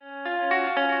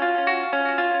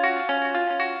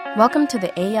Welcome to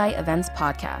the AEI Events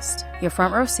Podcast, your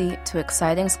front row seat to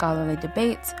exciting scholarly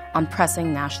debates on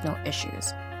pressing national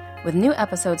issues. With new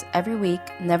episodes every week,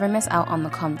 never miss out on the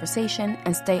conversation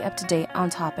and stay up to date on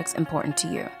topics important to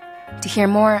you. To hear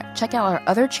more, check out our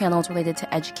other channels related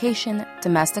to education,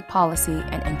 domestic policy,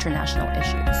 and international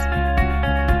issues.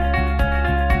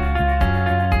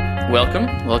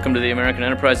 Welcome to the American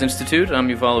Enterprise Institute. I'm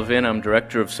Yuval Levin. I'm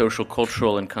Director of Social,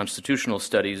 Cultural, and Constitutional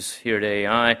Studies here at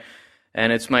AEI.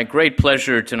 And it's my great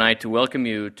pleasure tonight to welcome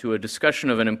you to a discussion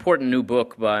of an important new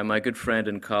book by my good friend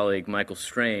and colleague, Michael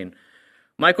Strain.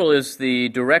 Michael is the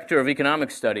Director of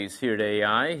Economic Studies here at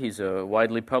AEI. He's a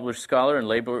widely published scholar in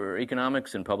labor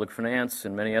economics and public finance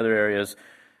and many other areas.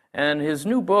 And his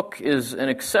new book is an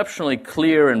exceptionally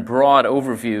clear and broad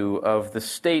overview of the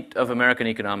state of American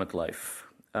economic life,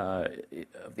 of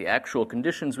the actual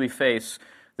conditions we face,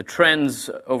 the trends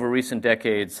over recent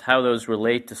decades, how those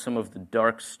relate to some of the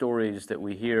dark stories that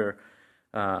we hear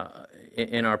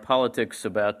in our politics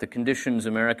about the conditions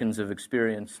Americans have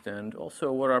experienced and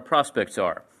also what our prospects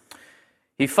are.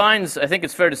 He finds, I think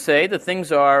it's fair to say, that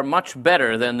things are much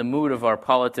better than the mood of our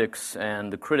politics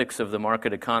and the critics of the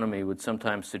market economy would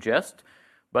sometimes suggest,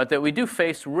 but that we do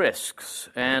face risks,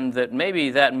 and that maybe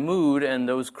that mood and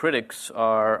those critics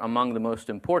are among the most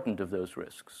important of those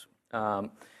risks.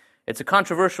 It's a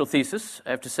controversial thesis.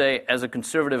 I have to say, as a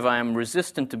conservative, I am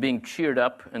resistant to being cheered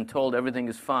up and told everything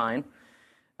is fine.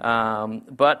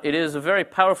 But it is a very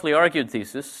powerfully argued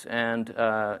thesis, and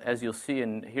as you'll see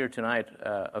and hear tonight,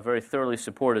 a very thoroughly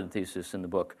supported thesis in the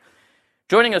book.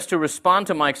 Joining us to respond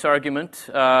to Mike's argument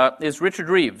is Richard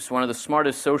Reeves, one of the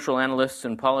smartest social analysts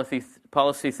and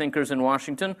policy thinkers in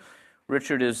Washington.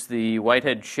 Richard is the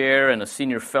Whitehead Chair and a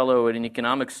senior fellow in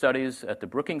economic studies at the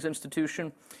Brookings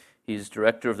Institution. He's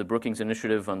director of the Brookings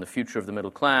Initiative on the Future of the Middle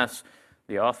Class,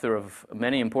 the author of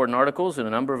many important articles and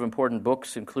a number of important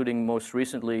books, including most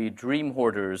recently Dream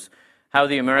Hoarders, How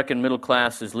the American Middle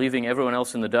Class is Leaving Everyone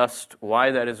Else in the Dust, Why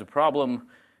That Is a Problem,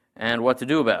 and What to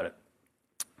Do About It.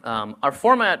 Our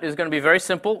format is going to be very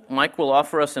simple. Mike will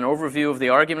offer us an overview of the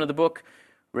argument of the book.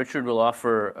 Richard will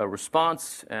offer a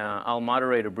response. I'll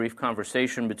moderate a brief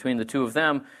conversation between the two of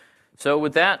them. So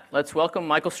with that, let's welcome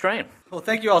Michael Strain. Well,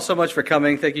 thank you all so much for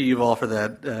coming. Thank you, Yuval, for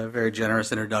that very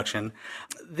generous introduction.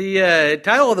 The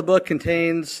title of the book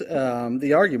contains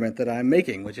the argument that I'm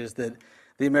making, which is that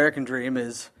the American dream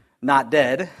is not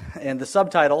dead, and the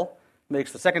subtitle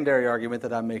makes the secondary argument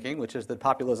that I'm making, which is that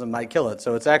populism might kill it.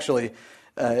 So it's actually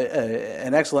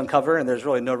an excellent cover, and there's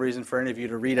really no reason for any of you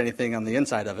to read anything on the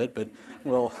inside of it, but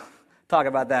we'll talk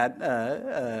about that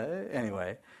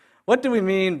anyway. What do we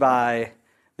mean by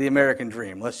the American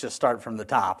dream? Let's just start from the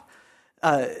top.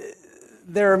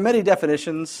 There are many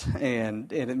definitions,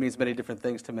 and it means many different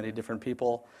things to many different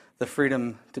people. The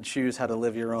freedom to choose how to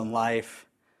live your own life,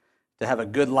 to have a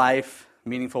good life,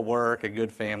 meaningful work, a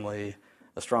good family,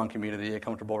 a strong community, a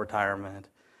comfortable retirement.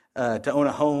 To own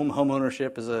a home, home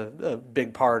ownership is a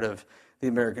big part of the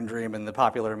American dream in the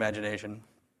popular imagination.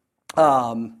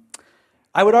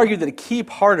 I would argue that a key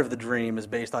part of the dream is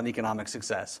based on economic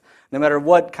success. No matter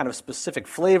what kind of specific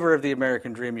flavor of the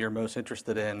American dream you're most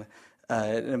interested in,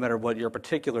 no matter what your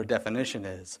particular definition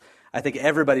is, I think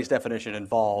everybody's definition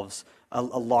involves a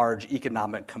large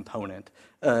economic component,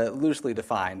 loosely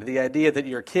defined. The idea that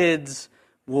your kids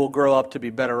will grow up to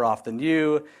be better off than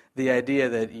you, the idea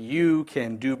that you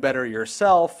can do better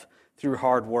yourself through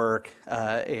hard work,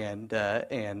 and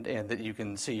that you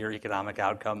can see your economic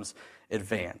outcomes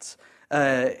advance.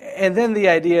 And then the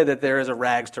idea that there is a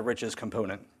rags to riches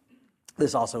component.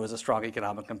 This also is a strong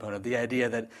economic component. The idea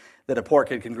that a poor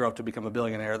kid can grow up to become a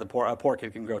billionaire, a poor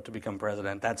kid can grow up to become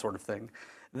president, that sort of thing.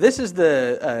 This is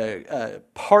the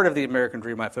part of the American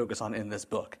dream I focus on in this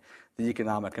book, the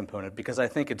economic component, because I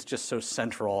think it's just so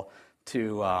central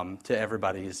to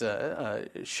everybody's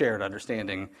shared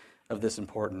understanding of this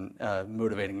important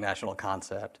motivating national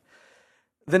concept.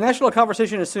 The national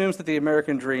conversation assumes that the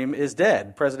American dream is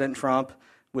dead. President Trump,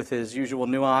 with his usual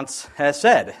nuance, has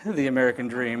said the American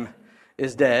dream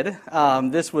is dead.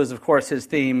 This was, of course, his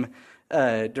theme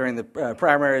during the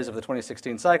primaries of the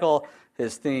 2016 cycle,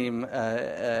 his theme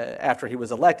after he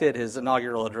was elected, his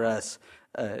inaugural address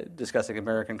discussing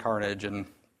American carnage and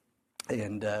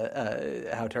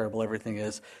how terrible everything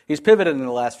is. He's pivoted in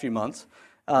the last few months.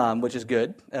 Which is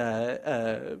good,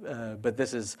 but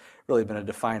this has really been a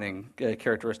defining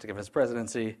characteristic of his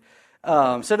presidency.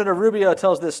 Senator Rubio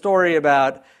tells this story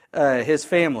about his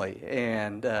family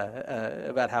and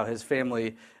about how his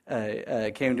family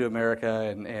came to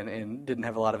America and didn't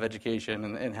have a lot of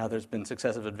education and how there's been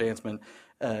successive advancement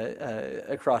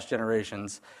across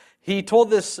generations. He told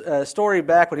this story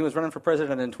back when he was running for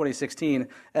president in 2016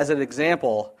 as an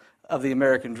example of the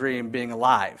American dream being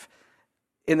alive.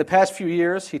 In the past few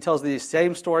years, he tells the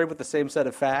same story with the same set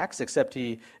of facts, except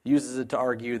he uses it to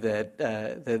argue that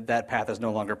that path is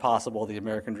no longer possible. The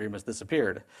American dream has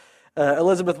disappeared.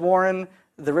 Elizabeth Warren,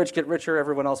 the rich get richer,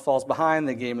 everyone else falls behind,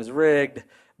 the game is rigged.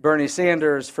 Bernie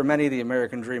Sanders, for many, the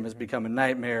American dream has become a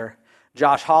nightmare.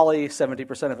 Josh Hawley,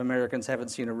 70% of Americans haven't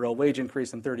seen a real wage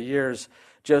increase in 30 years.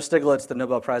 Joe Stiglitz, the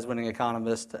Nobel Prize-winning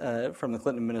economist from the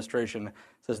Clinton administration,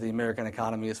 says the American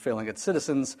economy is failing its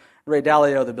citizens. Ray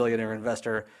Dalio, the billionaire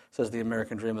investor, says the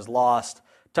American dream is lost.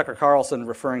 Tucker Carlson,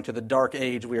 referring to the dark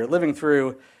age we are living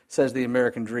through, says the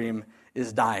American dream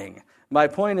is dying. My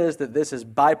point is that this is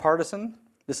bipartisan.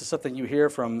 This is something you hear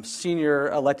from senior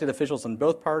elected officials in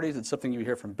both parties. It's something you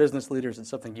hear from business leaders. It's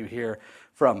something you hear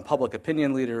from public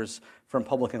opinion leaders, from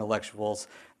public intellectuals.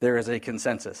 There is a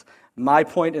consensus. My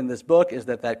point in this book is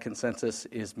that that consensus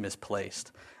is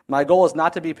misplaced. My goal is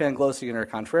not to be Panglossian or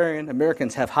contrarian.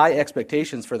 Americans have high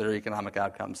expectations for their economic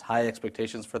outcomes, high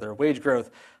expectations for their wage growth,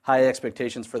 high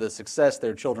expectations for the success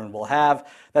their children will have.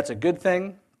 That's a good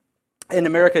thing. And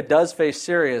America does face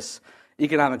serious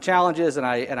economic challenges, and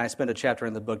I spend a chapter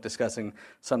in the book discussing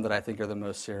some that I think are the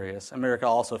most serious. America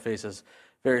also faces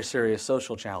very serious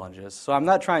social challenges. So I'm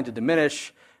not trying to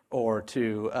diminish or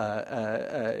to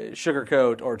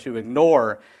sugarcoat or to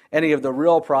ignore any of the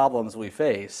real problems we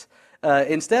face.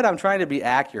 Instead, I'm trying to be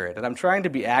accurate, and I'm trying to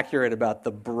be accurate about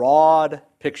the broad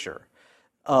picture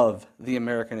of the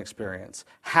American experience,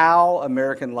 how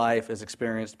American life is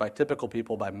experienced by typical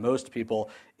people, by most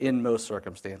people, in most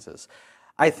circumstances.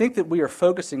 I think that we are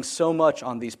focusing so much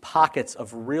on these pockets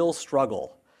of real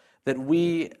struggle that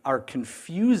we are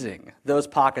confusing those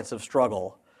pockets of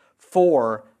struggle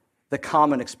for the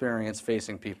common experience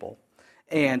facing people.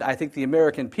 And I think the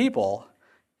American people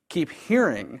keep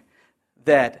hearing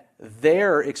that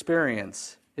their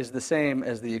experience is the same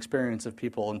as the experience of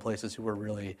people in places who are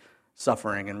really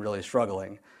suffering and really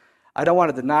struggling. I don't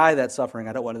want to deny that suffering.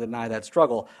 I don't want to deny that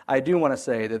struggle. I do want to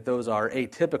say that those are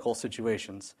atypical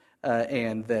situations,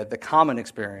 and that the common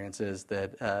experience is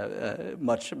that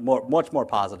much more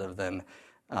positive than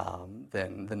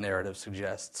the narrative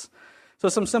suggests. So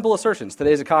some simple assertions.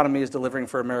 Today's economy is delivering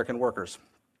for American workers.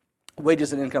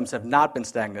 Wages and incomes have not been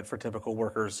stagnant for typical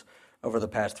workers over the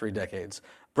past 3 decades.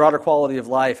 Broader quality of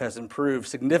life has improved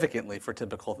significantly for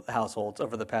typical households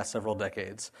over the past several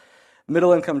decades.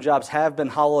 Middle-income jobs have been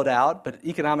hollowed out, but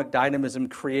economic dynamism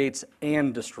creates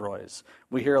and destroys.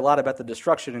 We hear a lot about the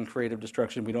destruction and creative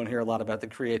destruction. We don't hear a lot about the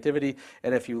creativity.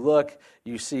 And if you look,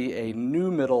 you see a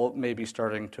new middle maybe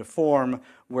starting to form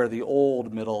where the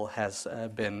old middle has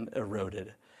been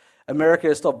eroded. America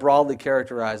is still broadly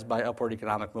characterized by upward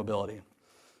economic mobility.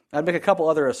 I'd make a couple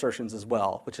other assertions as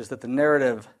well, which is that the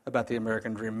narrative about the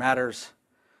American dream matters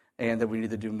and that we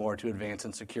need to do more to advance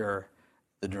and secure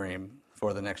the dream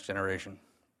for the next generation.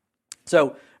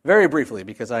 So very briefly,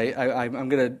 because I'm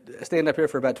going to stand up here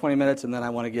for about 20 minutes, and then I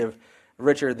want to give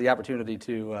Richard the opportunity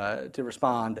to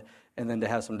respond and then to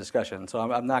have some discussion. So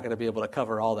I'm not going to be able to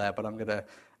cover all that, but I'm going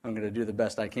to do the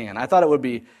best I can. I thought it would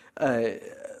be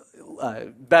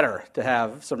better to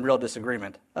have some real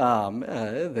disagreement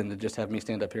than to just have me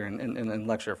stand up here and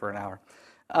lecture for an hour.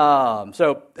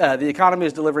 So the economy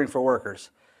is delivering for workers.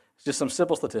 Just some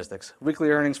simple statistics.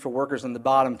 Weekly earnings for workers in the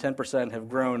bottom 10% have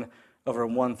grown over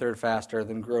 1/3 faster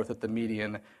than growth at the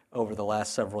median over the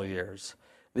last several years.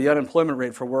 The unemployment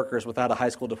rate for workers without a high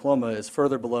school diploma is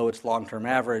further below its long-term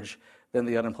average than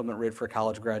the unemployment rate for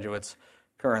college graduates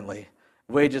currently.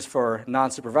 Wages for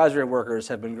non-supervisory workers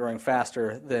have been growing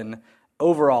faster than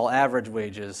overall average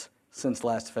wages since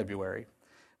last February.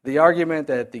 The argument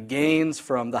that the gains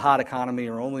from the hot economy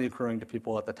are only accruing to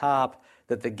people at the top,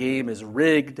 that the game is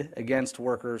rigged against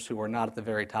workers who are not at the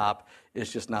very top,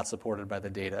 is just not supported by the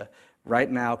data.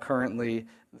 Right now, currently,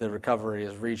 the recovery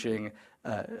is reaching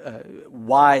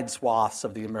wide swaths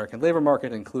of the American labor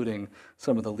market, including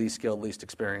some of the least skilled, least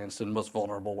experienced, and most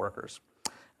vulnerable workers.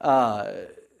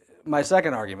 My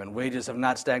second argument, wages have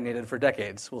not stagnated for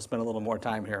decades. We'll spend a little more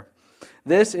time here.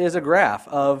 This is a graph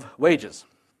of wages.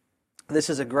 This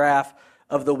is a graph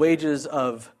of the wages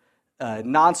of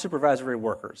non-supervisory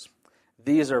workers.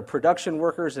 These are production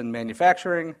workers in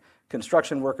manufacturing,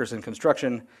 construction workers in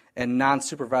construction, and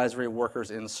non-supervisory workers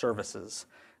in services.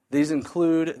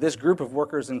 This group of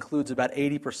workers includes about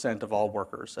 80% of all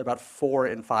workers, about 4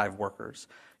 in 5 workers.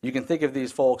 You can think of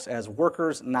these folks as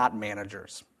workers, not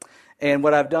managers. And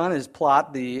what I've done is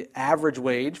plot the average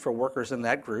wage for workers in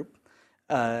that group,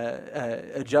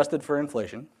 adjusted for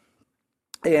inflation.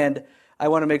 And I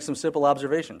want to make some simple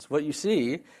observations. What you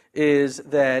see is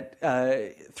that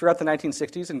throughout the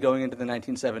 1960s and going into the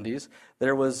 1970s,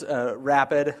 there was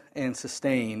rapid and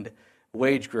sustained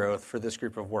wage growth for this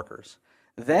group of workers.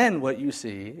 Then what you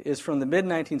see is from the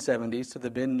mid-1970s to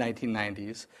the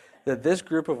mid-1990s that this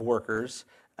group of workers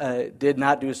did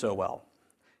not do so well.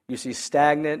 You see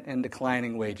stagnant and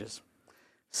declining wages.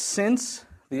 Since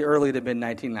the early to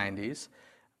mid-1990s,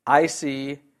 I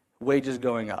see wages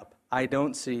going up. I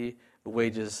don't see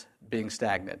wages being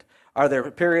stagnant. Are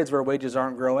there periods where wages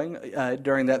aren't growing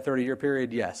during that 30-year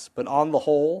period? Yes. But on the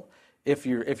whole, if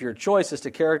your choice is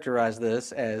to characterize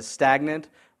this as stagnant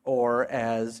or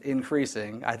as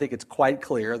increasing, I think it's quite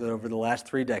clear that over the last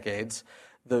 3 decades,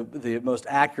 the most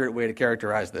accurate way to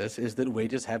characterize this is that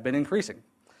wages have been increasing.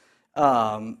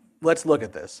 Let's look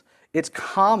at this. It's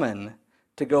common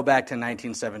to go back to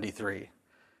 1973.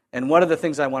 And one of the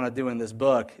things I want to do in this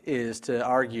book is to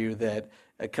argue that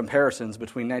comparisons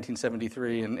between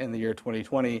 1973 and the year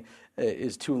 2020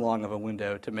 is too long of a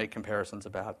window to make comparisons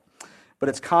about. But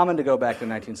it's common to go back to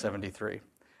 1973.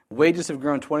 Wages have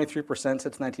grown 23% since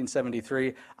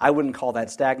 1973. I wouldn't call that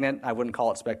stagnant. I wouldn't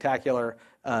call it spectacular,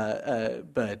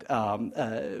 but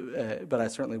I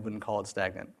certainly wouldn't call it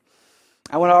stagnant.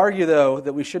 I want to argue, though,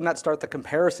 that we should not start the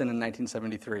comparison in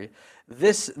 1973.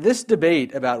 This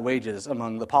debate about wages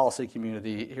among the policy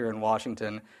community here in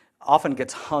Washington often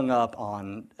gets hung up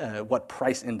on what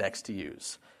price index to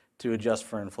use to adjust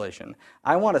for inflation.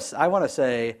 I want to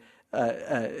say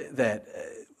that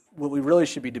what we really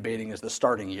should be debating is the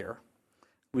starting year.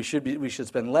 We should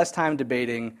spend less time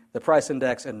debating the price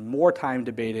index and more time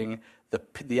debating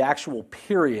the actual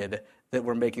period that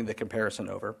we're making the comparison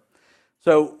over.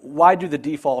 So why do the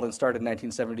default and start in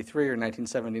 1973 or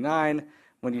 1979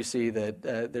 when you see that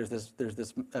there's this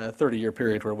 30-year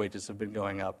period where wages have been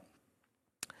going up?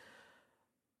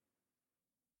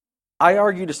 I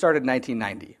argue to start in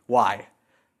 1990. Why?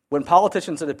 When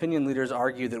politicians and opinion leaders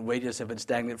argue that wages have been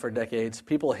stagnant for decades,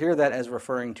 people hear that as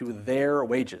referring to their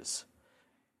wages,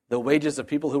 the wages of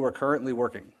people who are currently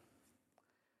working.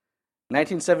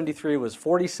 1973 was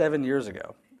 47 years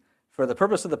ago. For the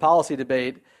purpose of the policy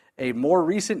debate, a more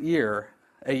recent year,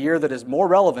 a year that is more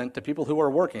relevant to people who are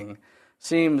working,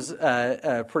 seems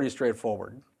pretty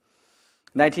straightforward.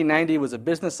 1990 was a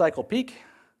business cycle peak.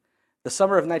 The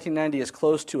summer of 1990 is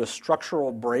close to a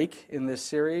structural break in this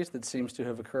series that seems to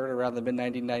have occurred around the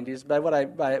mid-1990s. By what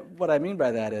I mean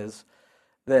by that is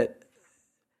that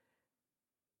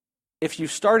if you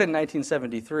start in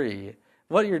 1973,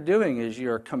 what you're doing is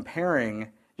you're conflating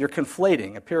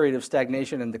a period of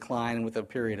stagnation and decline with a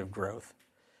period of growth.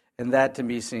 And that, to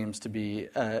me, seems to be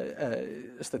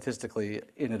statistically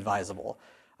inadvisable.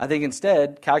 I think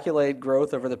instead, calculate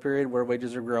growth over the period where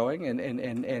wages are growing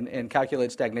and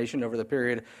calculate stagnation over the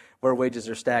period where wages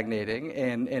are stagnating,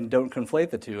 and don't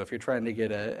conflate the two if you're trying to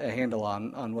get a handle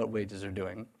on what wages are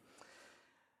doing.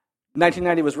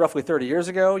 1990 was roughly 30 years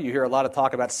ago. You hear a lot of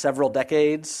talk about several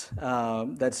decades.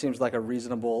 That seems like a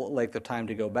reasonable length of time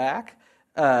to go back.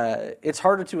 It's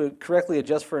harder to correctly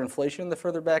adjust for inflation the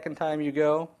further back in time you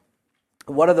go.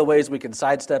 One of the ways we can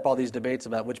sidestep all these debates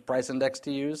about which price index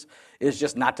to use is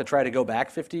just not to try to go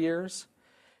back 50 years.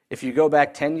 If you go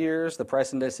back 10 years, the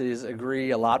price indices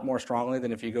agree a lot more strongly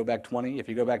than if you go back 20. If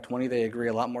you go back 20, they agree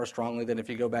a lot more strongly than if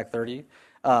you go back 30.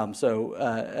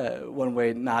 One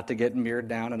way not to get mirrored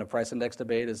down in a price index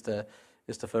debate is to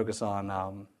focus on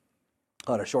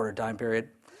a shorter time period.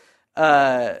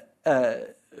 But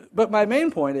my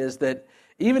main point is that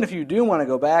even if you do want to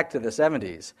go back to the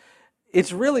 70s,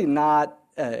 it's really not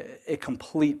a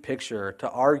complete picture to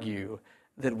argue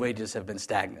that wages have been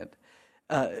stagnant.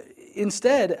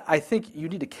 Instead, I think you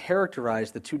need to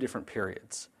characterize the two different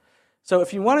periods. So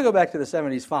if you want to go back to the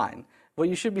 70s, fine. What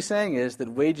you should be saying is that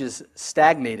wages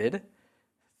stagnated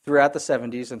throughout the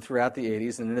 70s and throughout the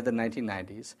 80s and into the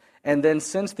 1990s, and then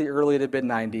since the early to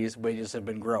mid-90s, wages have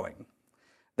been growing.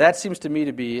 That seems to me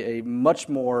to be a much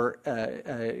more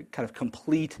kind of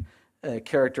complete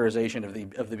characterization of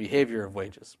the behavior of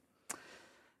wages.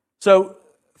 So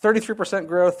 33%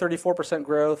 growth, 34%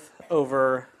 growth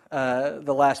over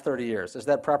the last 30 years. Is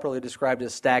that properly described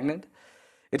as stagnant?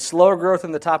 It's slower growth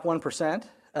in the top 1%.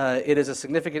 It is a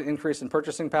significant increase in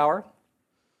purchasing power,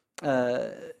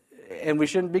 and we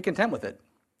shouldn't be content with it.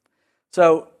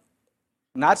 So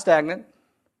not stagnant,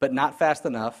 but not fast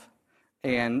enough,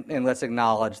 and let's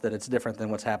acknowledge that it's different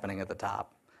than what's happening at the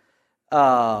top.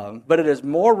 But it is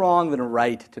more wrong than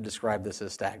right to describe this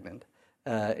as stagnant.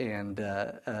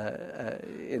 Instead,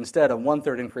 a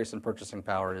 1/3 increase in purchasing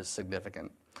power is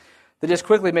significant. To just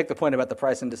quickly make the point about the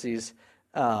price indices,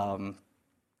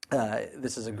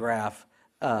 this is a graph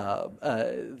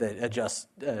that adjusts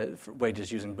for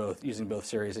wages using both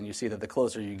series, and you see that the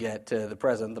closer you get to the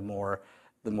present, the more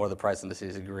the price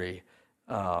indices agree.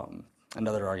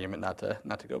 Another argument not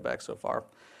to go back so far.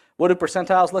 What do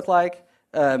percentiles look like?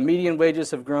 Median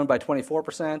wages have grown by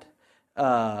 24%.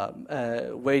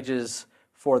 Wages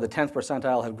for the 10th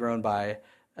percentile have grown by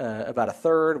about a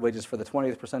third. Wages for the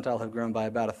 20th percentile have grown by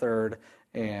about a third,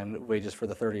 and wages for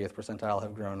the 30th percentile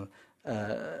have grown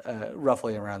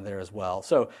roughly around there as well.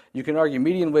 So you can argue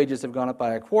median wages have gone up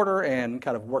by a quarter, and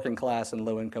kind of working class and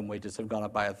low income wages have gone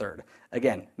up by a third.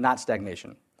 Again, not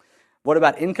stagnation. What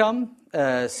about income?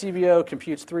 CBO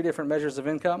computes three different measures of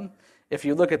income. If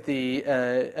you look at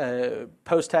the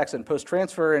post-tax and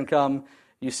post-transfer income,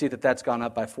 you see that that's gone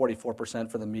up by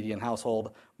 44% for the median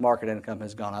household. Market income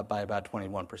has gone up by about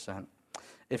 21%.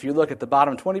 If you look at the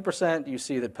bottom 20%, you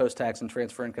see that post-tax and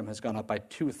transfer income has gone up by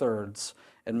 2/3,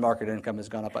 and market income has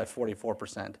gone up by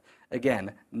 44%.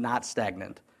 Again, not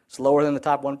stagnant. Slower than the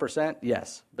top 1%?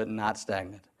 Yes, but not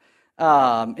stagnant.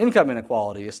 Income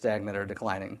inequality is stagnant or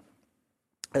declining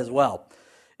as well.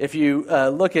 If you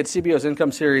look at CBO's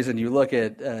income series and you look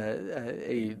at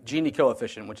a Gini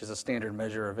coefficient, which is a standard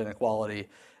measure of inequality,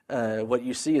 what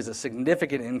you see is a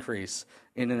significant increase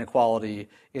in inequality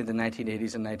in the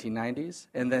 1980s and 1990s.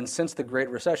 And then since the Great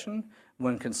Recession,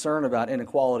 when concern about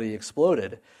inequality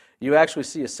exploded, you actually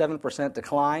see a 7%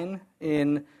 decline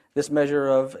in this measure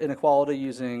of inequality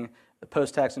using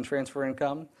post-tax and transfer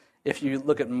income. If you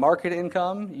look at market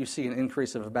income, you see an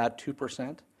increase of about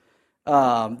 2%.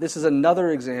 This is another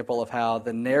example of how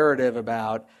the narrative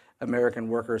about American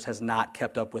workers has not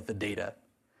kept up with the data.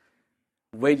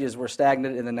 Wages were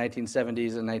stagnant in the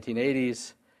 1970s and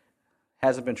 1980s.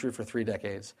 Hasn't been true for 3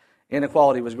 decades.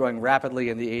 Inequality was growing rapidly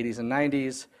in the 80s and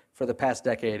 90s. For the past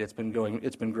decade, it's been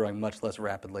growing much less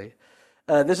rapidly.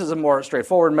 This is a more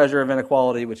straightforward measure of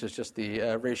inequality, which is just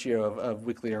the ratio of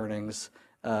weekly earnings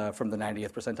from the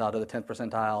 90th percentile to the 10th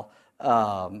percentile,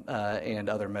 and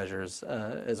other measures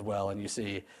as well. And you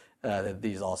see that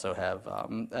these also have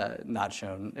not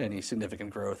shown any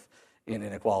significant growth in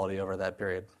inequality over that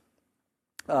period.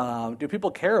 Do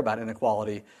people care about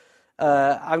inequality?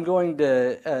 I'm going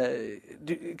to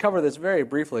cover this very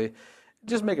briefly.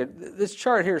 This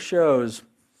chart here shows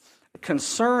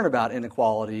concern about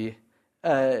inequality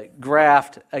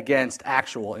graphed against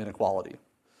actual inequality.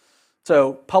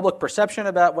 So public perception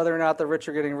about whether or not the rich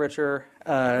are getting richer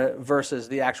versus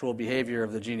the actual behavior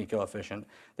of the Gini coefficient.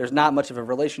 There's not much of a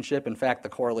relationship. In fact, the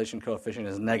correlation coefficient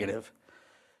is negative.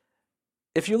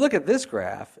 If you look at this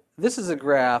graph, this is a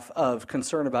graph of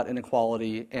concern about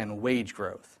inequality and wage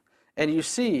growth. And you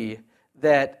see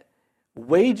that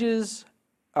wages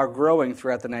are growing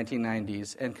throughout the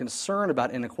 1990s and concern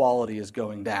about inequality is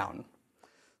going down.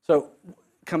 So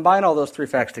combine all those three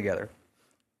facts together.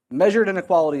 Measured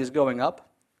inequality is going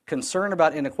up, concern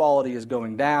about inequality is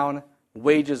going down,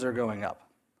 wages are going up.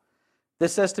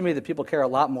 This says to me that people care a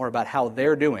lot more about how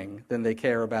they're doing than they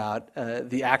care about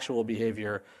the actual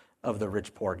behavior of the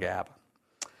rich-poor gap.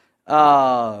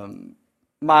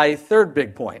 My third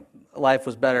big point, life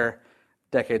was better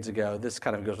decades ago. This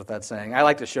kind of goes with that saying. I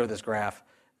like to show this graph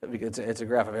because it's a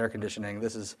graph of air conditioning.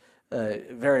 This is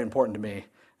very important to me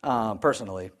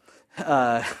personally.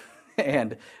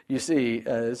 And you see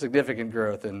significant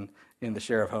growth in the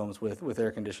share of homes with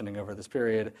air conditioning over this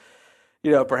period.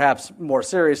 Perhaps more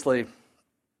seriously,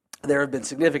 there have been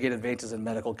significant advances in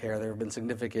medical care. There have been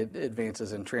significant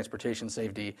advances in transportation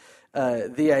safety.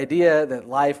 The idea that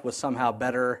life was somehow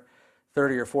better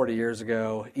 30 or 40 years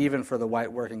ago, even for the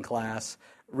white working class,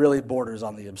 really borders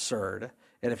on the absurd.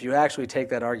 And if you actually take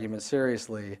that argument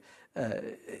seriously,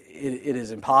 it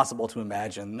is impossible to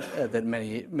imagine that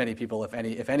many people, if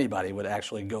anybody, would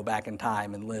actually go back in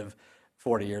time and live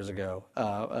 40 years ago,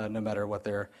 no matter what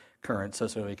their current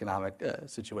socioeconomic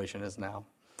situation is now.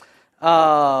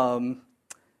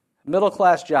 Middle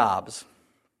class jobs.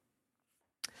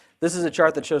 This is a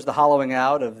chart that shows the hollowing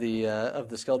out of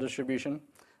the skill distribution.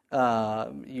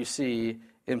 You see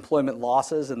employment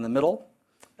losses in the middle,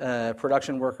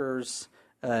 production workers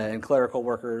and clerical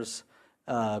workers.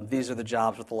 These are the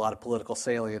jobs with a lot of political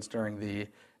salience during the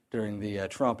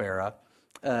Trump era.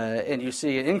 And you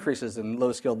see increases in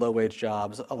low-skilled, low-wage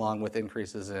jobs along with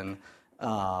increases in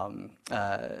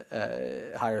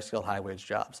higher-skilled, high-wage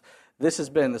jobs. This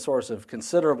has been the source of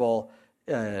considerable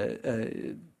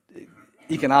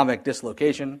economic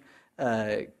dislocation,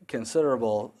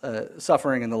 considerable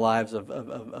suffering in the lives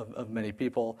of many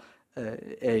people,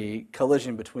 a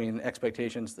collision between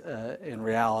expectations and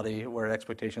reality where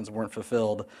expectations weren't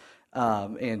fulfilled,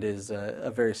 and is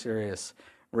a very serious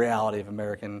reality of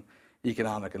American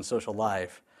economic and social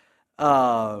life.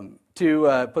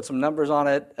 To put some numbers on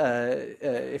it,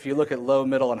 if you look at low,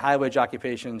 middle, and high wage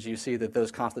occupations, you see that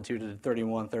those constituted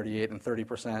 31, 38, and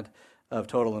 30% of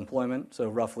total employment, so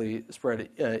roughly spread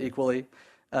equally.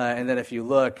 And then if you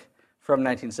look from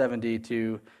 1970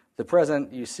 to the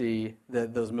present, you see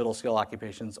that those middle skill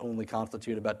occupations only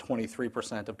constitute about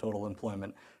 23% of total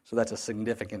employment, so that's a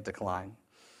significant decline.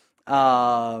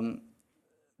 But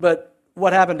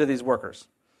what happened to these workers?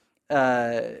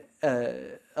 A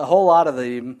whole lot of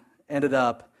them ended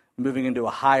up moving into a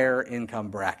higher income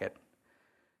bracket.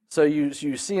 So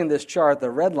you see in this chart, the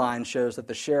red line shows that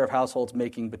the share of households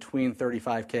making between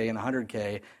 $35K and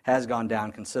 $100K has gone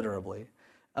down considerably.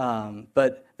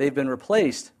 But they've been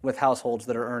replaced with households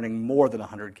that are earning more than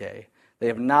 $100K. They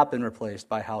have not been replaced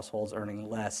by households earning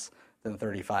less than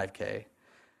 $35K.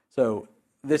 So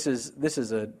this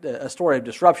is a story of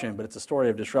disruption, but it's a story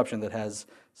of disruption that has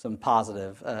some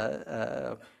positive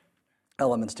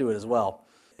elements to it as well.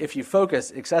 If you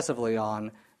focus excessively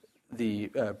on the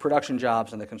production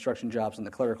jobs and the construction jobs and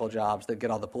the clerical jobs that get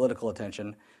all the political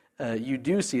attention, you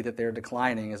do see that they're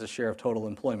declining as a share of total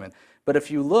employment. But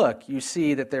if you look, you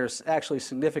see that there's actually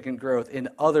significant growth in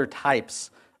other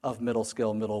types of middle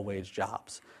skill, middle wage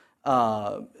jobs.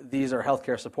 These are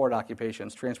healthcare support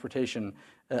occupations, transportation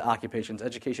occupations,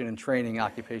 education and training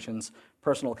occupations,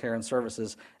 personal care and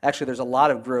services. Actually, there's a lot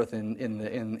of growth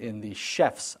in the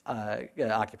chefs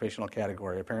occupational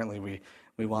category. Apparently,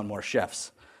 we want more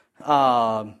chefs.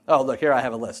 Oh, look, here I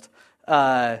have a list.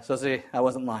 So see, I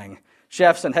wasn't lying.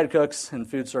 Chefs and head cooks and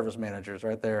food service managers,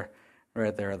 right there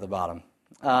at the bottom.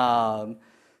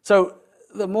 So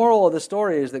the moral of the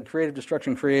story is that creative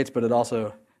destruction creates, but it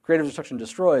also creative destruction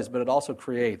destroys, but it also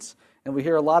creates. And we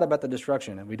hear a lot about the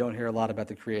destruction, and we don't hear a lot about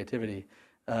the creativity.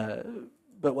 But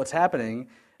what's happening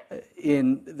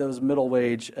in those middle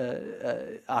wage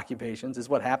occupations is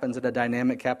what happens in a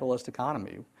dynamic capitalist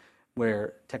economy,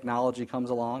 where technology comes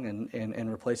along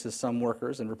and replaces some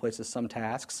workers and replaces some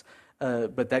tasks,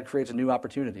 but that creates new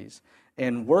opportunities.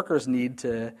 And workers need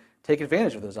to take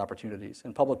advantage of those opportunities,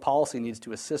 and public policy needs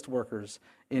to assist workers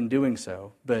in doing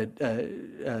so. But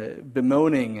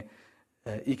bemoaning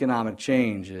economic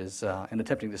change and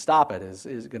attempting to stop it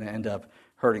is going to end up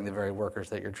hurting the very workers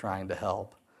that you're trying to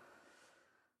help.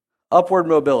 Upward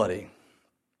mobility,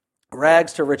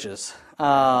 rags to riches.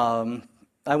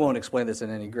 I won't explain this in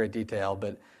any great detail,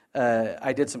 but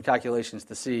I did some calculations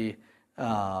to see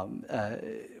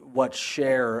what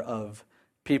share of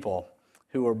people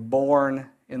who were born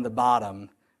in the bottom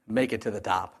make it to the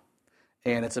top,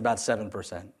 and it's about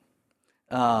 7%.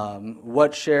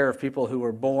 What share of people who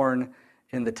were born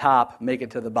in the top make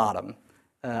it to the bottom?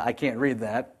 I can't read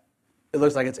that. It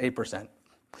looks like it's 8%.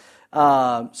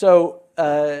 So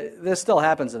this still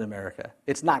happens in America.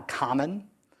 It's not common.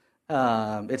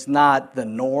 It's not the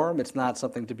norm. It's not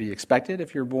something to be expected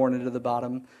if you're born into the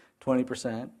bottom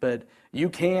 20%. But you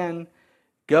can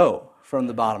go from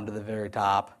the bottom to the very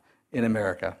top in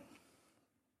America.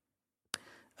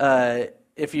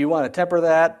 If you want to temper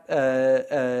that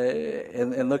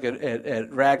and look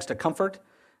at rags to comfort,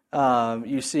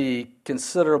 you see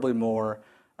considerably more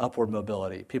upward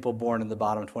mobility. People born in the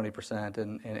bottom 20%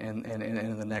 and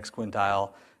in the next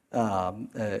quintile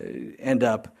end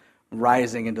up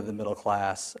rising into the middle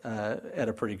class at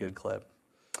a pretty good clip.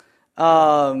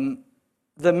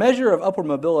 The measure of upward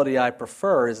mobility I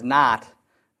prefer is not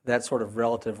that sort of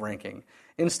relative ranking.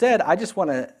 Instead, I just want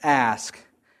to ask,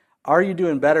 are you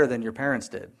doing better than your parents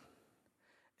did?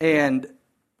 And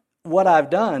what I've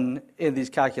done in these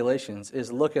calculations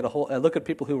is look at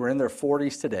people who are in their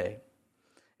 40s today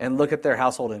and look at their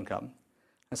household income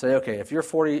and say, okay, if you're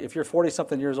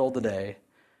 40-something years old today,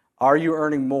 are you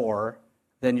earning more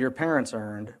than your parents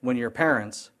earned when your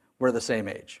parents were the same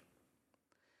age?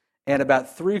 And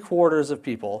about 3/4 of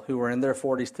people who are in their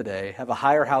 40s today have a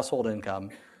higher household income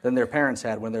than their parents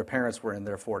had when their parents were in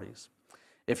their 40s.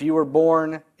 If you were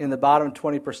born in the bottom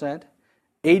 20%,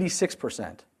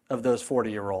 86% of those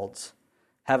 40-year-olds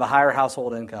have a higher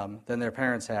household income than their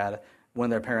parents had when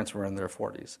their parents were in their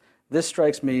 40s. This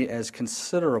strikes me as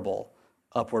considerable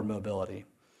upward mobility.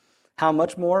 How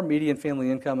much more? Median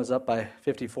family income is up by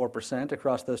 54%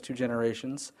 across those two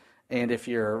generations. And if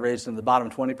you're raised in the bottom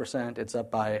 20%, it's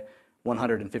up by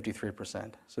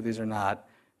 153%. So these are not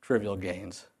trivial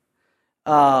gains.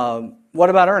 What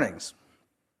about earnings?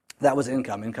 That was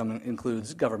income. Income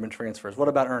includes government transfers. What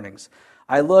about earnings?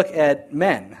 I look at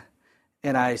men,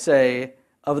 and I say,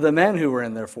 of the men who were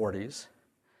in their 40s,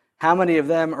 how many of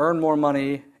them earn more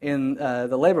money in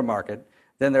the labor market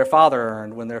than their father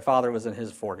earned when their father was in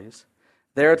his 40s?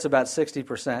 There it's about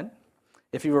 60%.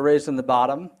 If you were raised in the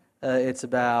bottom, it's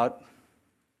about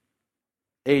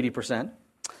 80%.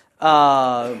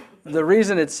 The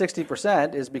reason it's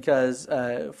 60% is because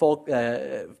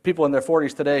people in their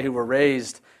 40s today who were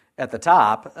raised at the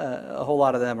top, a whole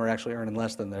lot of them are actually earning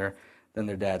less than their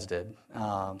dads did.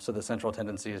 So the central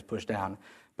tendency is pushed down.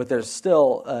 But there's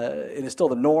still it is still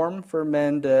the norm for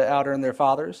men to out-earn their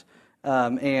fathers.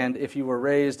 And if you were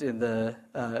raised in the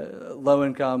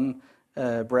low-income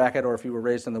bracket, or if you were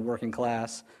raised in the working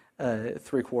class,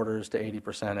 3/4 to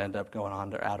 80% end up going on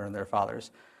to out-earn their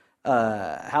fathers.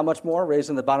 How much more?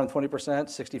 Raised in the bottom 20%,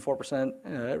 64%,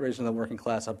 raised in the working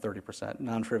class, up 30%,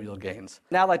 non-trivial gains.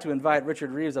 Now I'd like to invite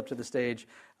Richard Reeves up to the stage.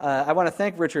 I want to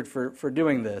thank Richard for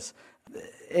doing this.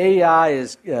 AEI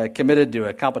is committed to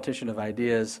a competition of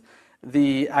ideas.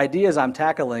 The ideas I'm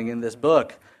tackling in this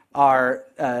book are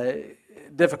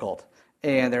difficult,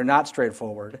 and they're not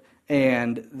straightforward,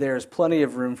 and there's plenty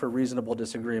of room for reasonable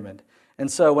disagreement. And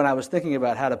so when I was thinking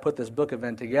about how to put this book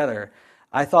event together,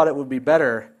 I thought it would be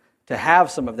better to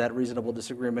have some of that reasonable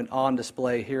disagreement on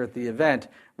display here at the event,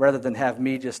 rather than have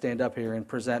me just stand up here and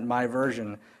present my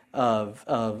version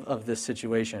of this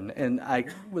situation. And I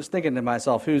was thinking to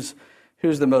myself, who's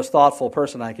the most thoughtful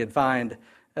person I could find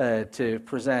to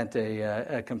present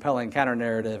a compelling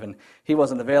counter-narrative, and he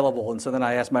wasn't available, and so then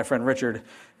I asked my friend Richard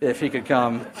if he could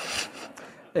come,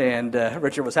 and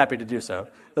Richard was happy to do so.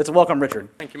 Let's welcome Richard.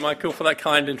 Thank you, Michael, for that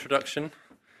kind introduction.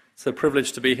 It's a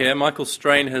privilege to be here. Michael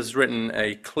Strain has written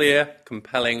a clear,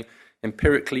 compelling,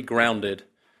 empirically grounded,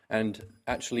 and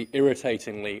actually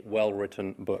irritatingly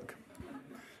well-written book.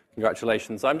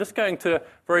 Congratulations. I'm just going to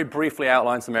very briefly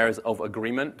outline some areas of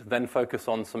agreement, then focus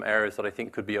on some areas that I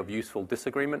think could be of useful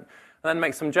disagreement, and then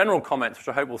make some general comments which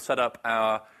I hope will set up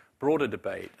our broader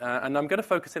debate. And I'm going to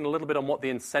focus in a little bit on what the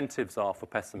incentives are for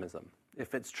pessimism.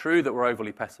 If it's true that we're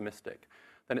overly pessimistic,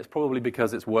 then it's probably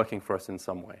because it's working for us in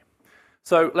some way.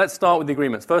 So let's start with the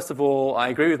agreements. First of all, I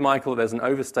agree with Michael that there's an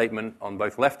overstatement on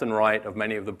both left and right of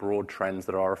many of the broad trends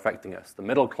that are affecting us. The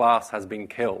middle class has been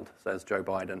killed, says Joe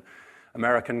Biden.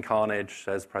 American carnage,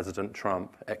 says President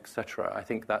Trump, etc. I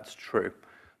think that's true.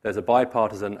 There's a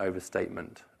bipartisan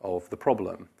overstatement of the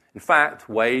problem. In fact,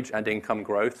 wage and income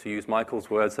growth, to use Michael's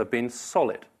words, have been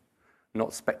solid.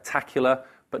 Not spectacular,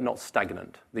 but not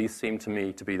stagnant. These seem to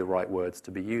me to be the right words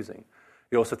to be using.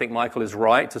 We also think Michael is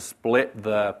right to split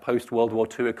the post-World War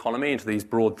II economy into these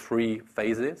broad three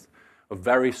phases of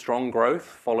very strong growth,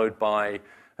 followed by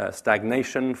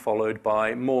stagnation, followed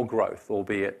by more growth,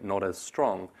 albeit not as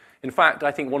strong. In fact,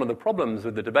 I think one of the problems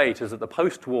with the debate is that the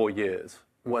post-war years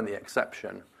weren't the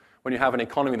exception. When you have an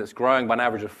economy that's growing by an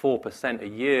average of 4% a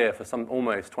year for some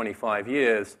almost 25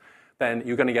 years, then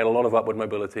you're going to get a lot of upward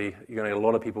mobility, you're going to get a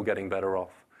lot of people getting better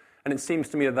off. And it seems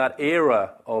to me that that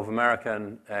era of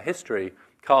American history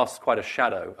casts quite a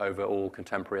shadow over all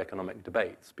contemporary economic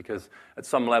debates, because at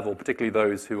some level, particularly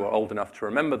those who are old enough to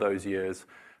remember those years,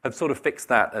 have sort of fixed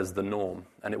that as the norm.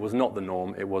 And it was not the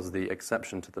norm, it was the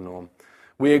exception to the norm.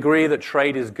 We agree that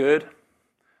trade is good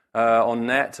on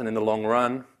net and in the long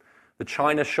run. The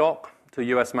China shock to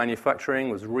U.S. manufacturing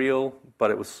was real,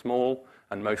 but it was small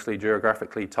and mostly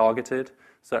geographically targeted.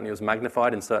 Certainly it was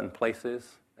magnified in certain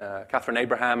places. Catherine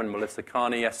Abraham and Melissa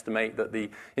Carney estimate that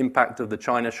the impact of the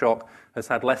China shock has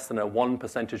had less than a 1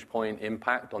 percentage point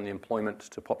impact on the employment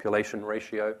to population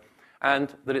ratio,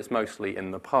 and that it's mostly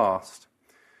in the past.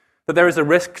 That there is a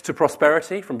risk to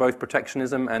prosperity from both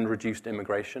protectionism and reduced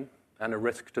immigration, and a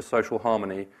risk to social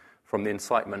harmony from the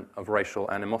incitement of racial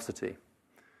animosity.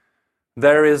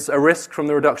 There is a risk from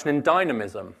the reduction in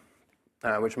dynamism,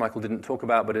 which Michael didn't talk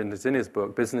about, but it is in his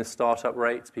book, business startup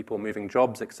rates, people moving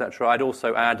jobs, etc. I'd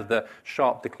also add the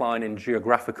sharp decline in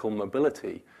geographical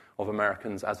mobility of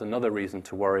Americans as another reason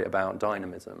to worry about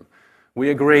dynamism. We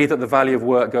agree that the value of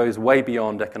work goes way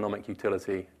beyond economic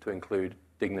utility to include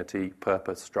dignity,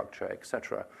 purpose, structure,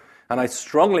 etc. And I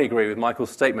strongly agree with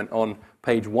Michael's statement on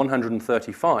page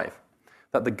 135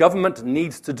 that the government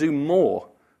needs to do more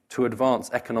to advance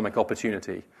economic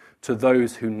opportunity to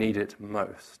those who need it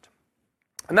most.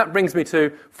 And that brings me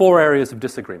to 4 areas of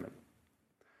disagreement.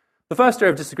 The first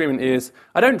area of disagreement is,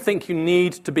 I don't think you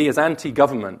need to be as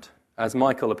anti-government as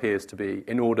Michael appears to be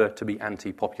in order to be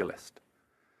anti-populist.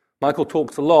 Michael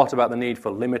talks a lot about the need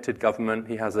for limited government.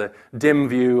 He has a dim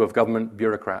view of government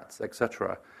bureaucrats,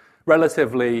 etc.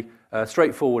 Relatively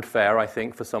straightforward fare, I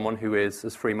think, for someone who is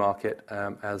as free market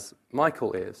as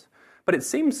Michael is. But it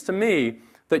seems to me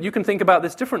that you can think about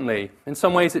this differently. In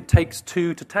some ways, it takes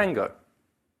 2 to tango.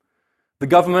 The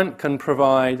government can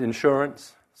provide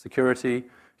insurance, security,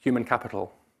 human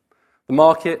capital. The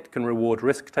market can reward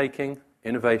risk-taking,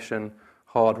 innovation,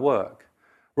 hard work.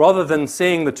 Rather than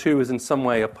seeing the two as in some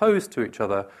way opposed to each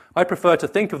other, I prefer to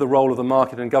think of the role of the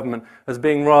market and government as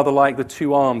being rather like the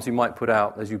two arms you might put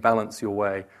out as you balance your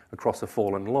way across a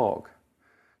fallen log.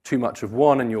 Too much of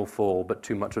one and you'll fall, but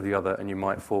too much of the other and you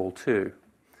might fall too.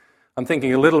 I'm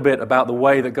thinking a little bit about the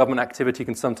way that government activity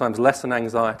can sometimes lessen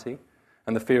anxiety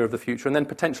and the fear of the future, and then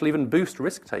potentially even boost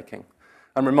risk-taking.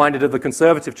 I'm reminded of the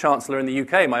Conservative Chancellor in the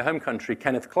UK, my home country,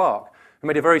 Kenneth Clarke, who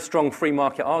made a very strong free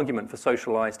market argument for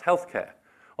socialised healthcare,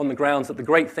 on the grounds that the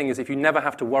great thing is if you never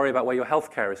have to worry about where your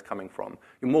healthcare is coming from,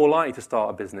 you're more likely to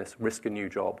start a business, risk a new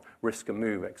job, risk a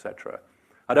move, etc.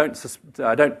 I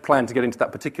don't plan to get into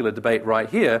that particular debate right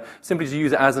here, simply to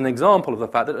use it as an example of the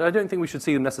fact that I don't think we should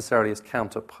see them necessarily as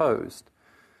counterposed.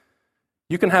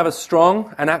 You can have a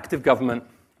strong and active government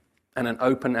and an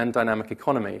open and dynamic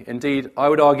economy. Indeed, I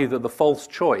would argue that the false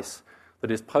choice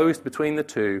that is posed between the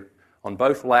two, on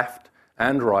both left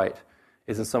and right,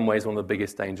 is in some ways one of the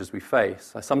biggest dangers we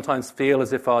face. I sometimes feel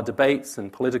as if our debates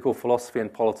and political philosophy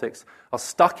and politics are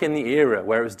stuck in the era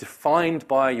where it was defined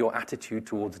by your attitude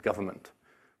towards government.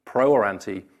 Pro or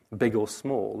anti, big or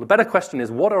small. The better question is,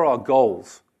 what are our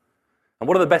goals? And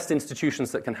what are the best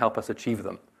institutions that can help us achieve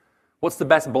them? What's the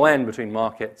best blend between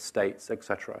markets, states,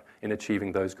 etc., in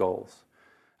achieving those goals?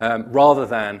 Rather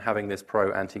than having this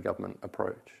pro-anti-government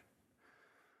approach.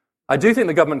 I do think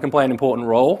the government can play an important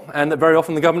role, and that very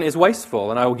often the government is wasteful.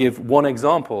 And I will give one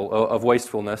example of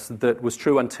wastefulness that was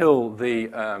true until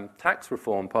the tax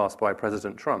reform passed by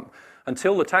President Trump.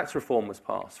 Until the tax reform was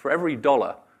passed, for every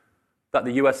dollar that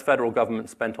the US federal government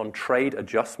spent on trade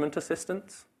adjustment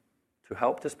assistance to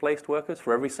help displaced workers,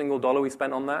 for every single dollar we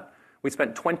spent on that, we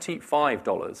spent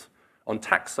 $25 on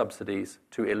tax subsidies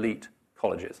to elite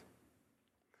colleges.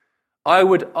 I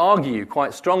would argue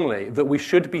quite strongly that we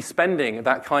should be spending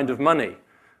that kind of money,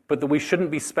 but that we shouldn't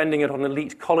be spending it on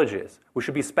elite colleges. We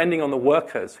should be spending on the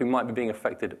workers who might be being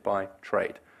affected by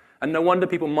trade. And no wonder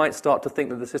people might start to think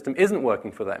that the system isn't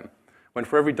working for them, when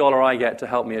for every dollar I get to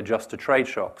help me adjust to trade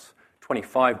shocks,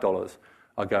 $25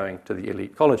 are going to the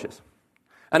elite colleges.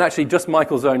 And actually, just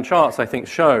Michael's own charts, I think,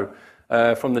 show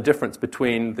from the difference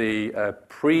between the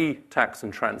pre-tax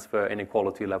and transfer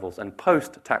inequality levels and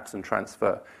post-tax and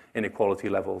transfer inequality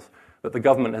levels, that the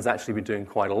government has actually been doing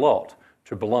quite a lot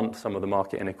to blunt some of the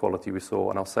market inequality we saw,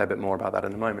 and I'll say a bit more about that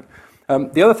in a moment.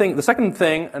 The second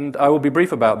thing, and I will be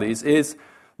brief about these, is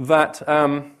that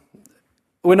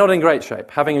we're not in great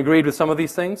shape. Having agreed with some of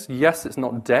these things, yes, it's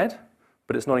not dead,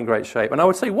 but it's not in great shape. And I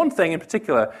would say one thing in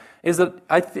particular is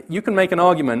that you can make an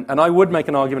argument, and I would make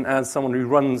an argument as someone who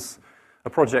runs a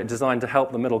project designed to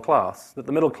help the middle class, that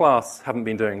the middle class haven't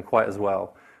been doing quite as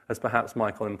well as perhaps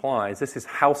Michael implies. This is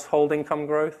household income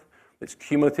growth. It's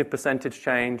cumulative percentage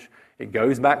change. It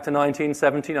goes back to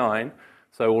 1979,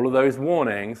 so all of those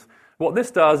warnings. What this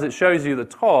does, it shows you the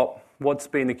top, what's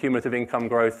been the cumulative income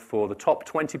growth for the top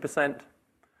 20%.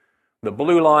 The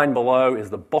blue line below is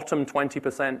the bottom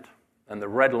 20%. And the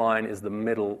red line is the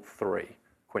middle 3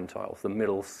 quintiles, the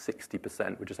middle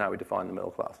 60%, which is how we define the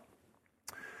middle class.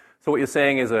 So what you're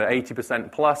seeing is an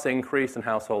 80% plus increase in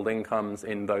household incomes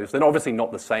in those. They're obviously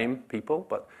not the same people,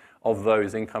 but of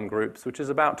those income groups, which is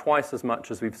about twice as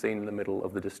much as we've seen in the middle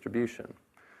of the distribution.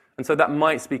 And so that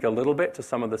might speak a little bit to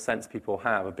some of the sense people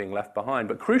have of being left behind.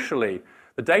 But crucially,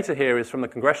 the data here is from the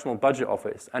Congressional Budget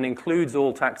Office and includes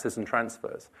all taxes and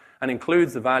transfers and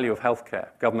includes the value of healthcare,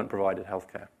 government-provided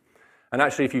healthcare. And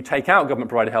actually, if you take out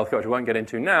government-provided healthcare, which we won't get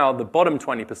into now, the bottom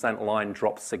 20% line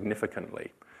drops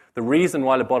significantly. The reason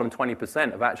why the bottom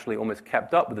 20% have actually almost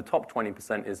kept up with the top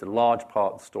 20% is a large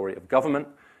part of the story of government,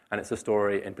 and it's a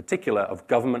story in particular of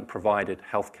government-provided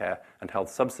healthcare and health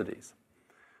subsidies.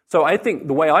 So I think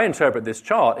the way I interpret this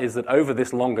chart is that over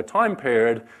this longer time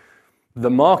period, the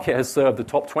market has served the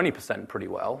top 20% pretty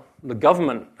well. The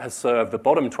government has served the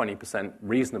bottom 20%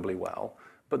 reasonably well,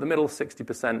 but the middle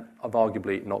 60% have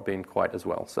arguably not been quite as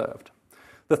well served.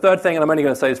 The third thing, and I'm only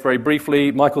going to say this very briefly,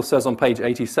 Michael says on page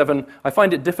 87, I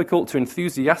find it difficult to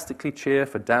enthusiastically cheer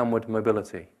for downward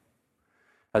mobility,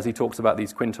 as he talks about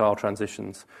these quintile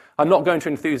transitions. I'm not going to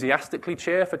enthusiastically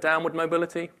cheer for downward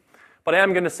mobility, but I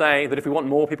am going to say that if we want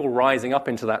more people rising up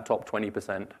into that top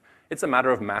 20%, it's a matter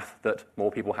of math that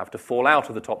more people have to fall out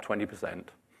of the top 20%.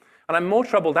 And I'm more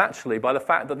troubled, actually, by the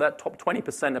fact that that top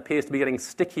 20% appears to be getting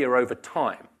stickier over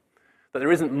time, that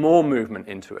there isn't more movement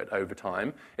into it over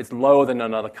time. It's lower than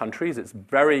in other countries. It's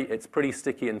pretty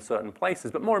sticky in certain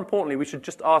places. But more importantly, we should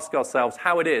just ask ourselves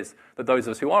how it is that those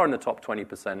of us who are in the top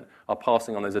 20% are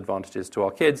passing on those advantages to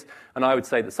our kids. And I would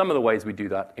say that some of the ways we do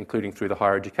that, including through the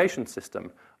higher education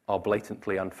system, are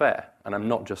blatantly unfair. And I'm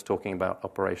not just talking about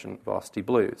Operation Varsity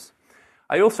Blues.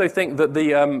 I also think that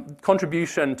the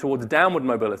contribution towards downward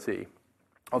mobility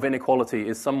of inequality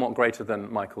is somewhat greater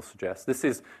than Michael suggests. This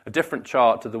is a different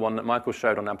chart to the one that Michael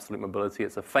showed on absolute mobility.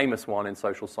 It's a famous one in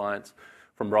social science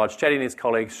from Raj Chetty and his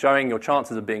colleagues, showing your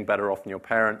chances of being better off than your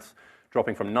parents,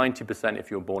 dropping from 90%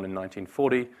 if you were born in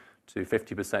 1940 to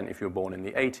 50% if you were born in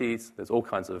the 80s. There's all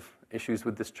kinds of issues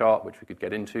with this chart, which we could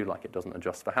get into, like it doesn't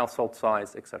adjust for household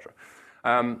size, etc.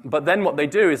 But then what they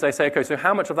do is they say, okay, so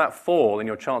how much of that fall in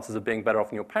your chances of being better off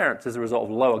than your parents is a result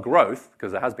of lower growth,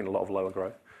 because there has been a lot of lower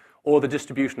growth, or the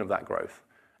distribution of that growth?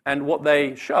 And what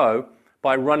they show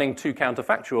by running two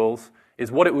counterfactuals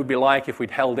is what it would be like if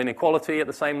we'd held inequality at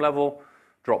the same level,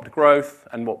 dropped growth,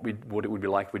 and what it would be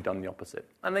like if we'd done the opposite.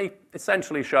 And they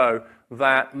essentially show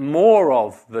that more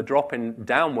of the drop in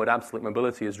downward absolute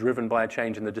mobility is driven by a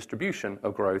change in the distribution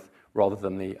of growth rather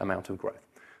than the amount of growth.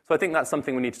 So I think that's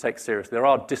something we need to take seriously. There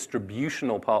are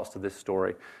distributional parts to this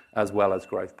story as well as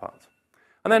growth parts.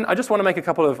 And then I just want to make a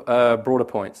couple of broader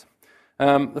points.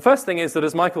 The first thing is that,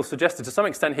 as Michael suggested, to some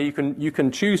extent here, you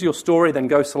can choose your story, then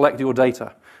go select your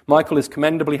data. Michael is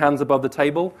commendably hands above the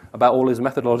table about all his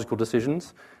methodological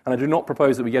decisions, and I do not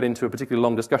propose that we get into a particularly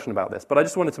long discussion about this, but I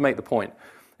just wanted to make the point.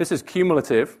 This is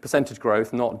cumulative percentage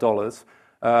growth, not dollars,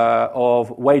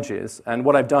 of wages, and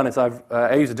what I've done is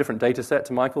I used a different data set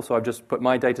to Michael, so I've just put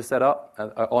my data set up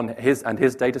on his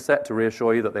data set to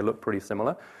reassure you that they look pretty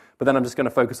similar. But then I'm just going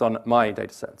to focus on my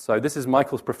data set. So this is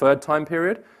Michael's preferred time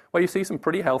period, where you see some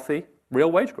pretty healthy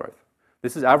real wage growth.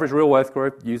 This is average real wage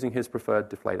growth using his preferred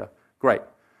deflator. Great.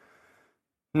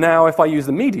 Now, if I use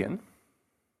the median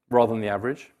rather than the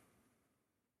average,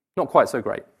 not quite so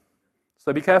great.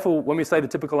 So be careful when we say the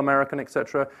typical American,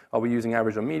 etc. Are we using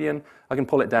average or median? I can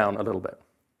pull it down a little bit.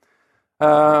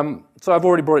 So I've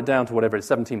already brought it down to whatever it is,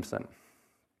 17%.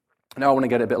 Now I want to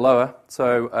get it a bit lower,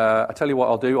 so I tell you what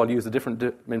I'll do. I'll use a different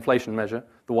inflation measure,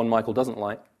 the one Michael doesn't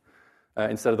like,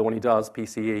 instead of the one he does,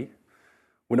 PCE.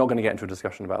 We're not going to get into a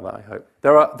discussion about that, I hope.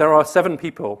 There are 7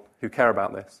 people who care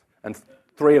about this, and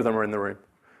 3 of them are in the room.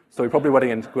 So we're probably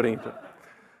getting into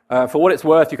it. For what it's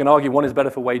worth, you can argue one is better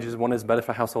for wages, one is better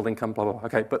for household income, blah, blah, blah.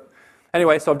 Okay, but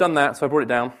anyway, so I've done that, so I brought it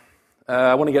down.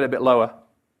 I want to get it a bit lower,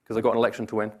 because I've got an election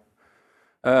to win.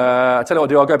 I tell you what I'll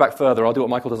do, I'll go back further. I'll do what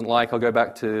Michael doesn't like. I'll go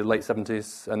back to late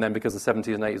 70s, and then because the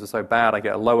 70s and 80s are so bad, I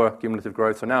get a lower cumulative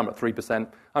growth. So now I'm at 3%.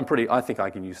 I think I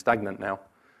can use stagnant now,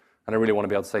 and I really want to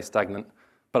be able to say stagnant.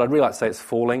 But I'd really like to say it's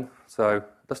falling, so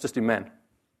let's just do men.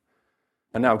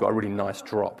 And now I've got a really nice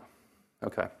drop.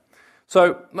 Okay.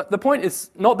 So the point is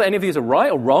not that any of these are right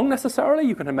or wrong necessarily.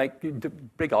 You can make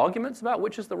big arguments about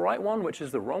which is the right one, which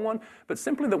is the wrong one, but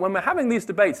simply that when we're having these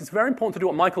debates, it's very important to do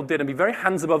what Michael did and be very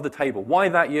hands above the table. Why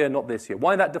that year, not this year?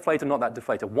 Why that deflator, not that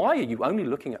deflator? Why are you only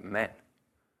looking at men?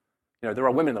 There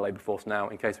are women in the labour force now,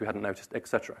 in case we hadn't noticed,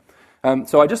 etc.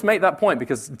 So I just make that point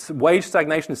because wage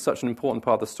stagnation is such an important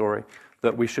part of the story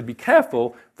that we should be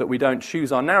careful that we don't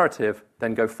choose our narrative,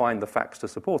 then go find the facts to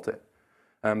support it.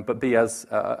 But be as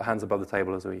hands above the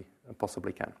table as we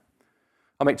possibly can.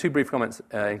 I'll make 2 brief comments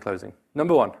in closing.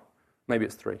 Number 1, maybe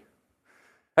it's 3.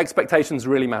 Expectations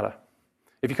really matter.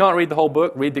 If you can't read the whole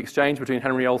book, read The Exchange between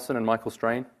Henry Olsen and Michael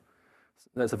Strain.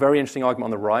 There's a very interesting argument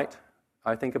on the right,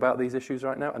 I think, about these issues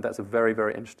right now, and that's a very,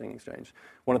 very interesting exchange.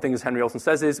 One of the things Henry Olsen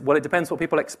says is, well, it depends what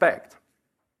people expect.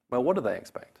 Well, what do they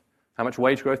expect? How much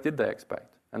wage growth did they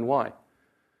expect, and why?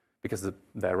 Because of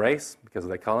their race, because of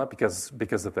their color, because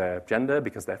of their gender,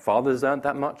 because their fathers earned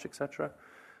that much, etc.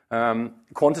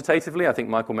 Quantitatively, I think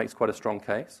Michael makes quite a strong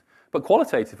case. But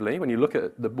qualitatively, when you look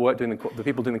at the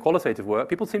people doing the qualitative work,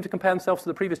 people seem to compare themselves to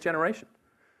the previous generation.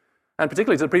 And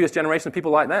particularly to the previous generation of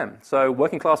people like them. So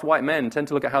working class white men tend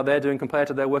to look at how they're doing compared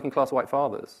to their working class white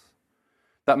fathers.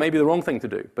 That may be the wrong thing to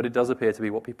do, but it does appear to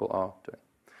be what people are doing.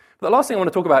 But the last thing I want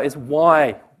to talk about is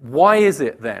why. Why is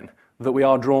it then that we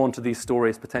are drawn to these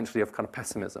stories potentially of kind of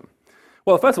pessimism?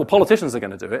 Well, first of all, politicians are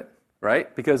going to do it,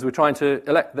 right? Because we're trying to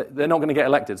elect, they're not going to get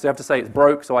elected. So you have to say it's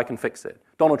broke so I can fix it.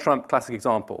 Donald Trump, classic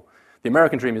example. The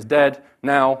American dream is dead.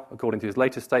 Now, according to his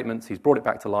latest statements, he's brought it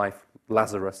back to life,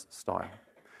 Lazarus style.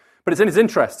 But it's in his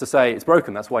interest to say it's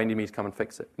broken, that's why you need me to come and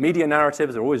fix it. Media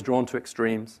narratives are always drawn to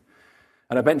extremes.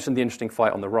 And I mentioned the interesting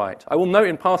fight on the right. I will note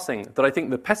in passing that I think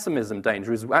the pessimism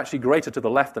danger is actually greater to the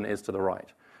left than it is to the right.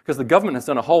 Because the government has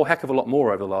done a whole heck of a lot more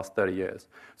over the last 30 years.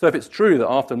 So if it's true that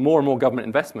after more and more government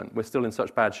investment, we're still in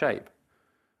such bad shape,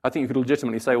 I think you could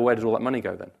legitimately say, well, where did all that money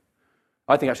go then?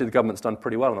 I think actually the government's done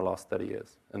pretty well in the last 30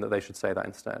 years, and that they should say that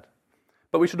instead.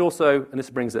 But we should also, and this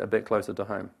brings it a bit closer to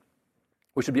home,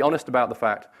 we should be honest about the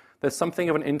fact there's something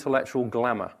of an intellectual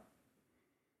glamour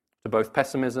to both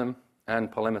pessimism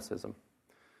and polemicism.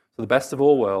 So the best of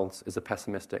all worlds is a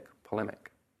pessimistic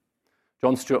polemic.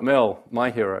 John Stuart Mill,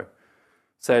 my hero,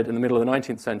 said in the middle of the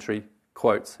 19th century,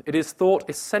 quotes, "It is thought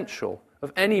essential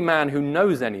of any man who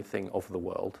knows anything of the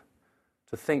world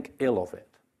to think ill of it."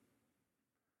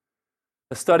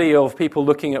 A study of people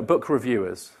looking at book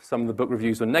reviewers, some of the book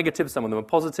reviews were negative, some of them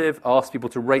were positive, asked people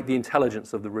to rate the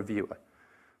intelligence of the reviewer.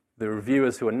 The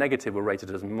reviewers who were negative were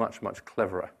rated as much, much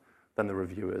cleverer than the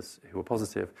reviewers who were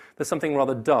positive. There's something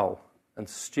rather dull and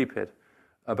stupid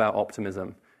about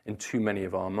optimism in too many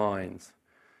of our minds.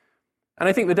 And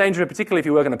I think the danger, particularly if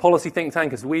you work in a policy think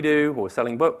tank as we do, or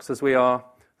selling books as we are,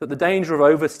 that the danger of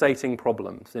overstating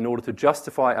problems in order to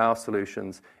justify our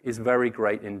solutions is very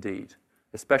great indeed,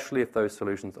 especially if those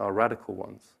solutions are radical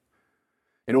ones,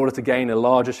 in order to gain a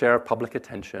larger share of public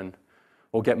attention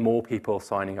or get more people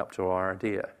signing up to our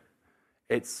idea.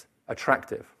 It's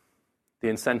attractive. The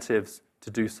incentives to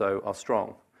do so are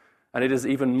strong. And it is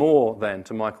even more, then,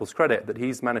 to Michael's credit, that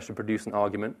he's managed to produce an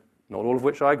argument, not all of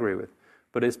which I agree with,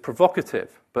 but is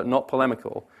provocative, but not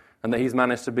polemical, and that he's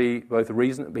managed to be both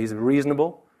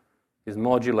reasonable, he's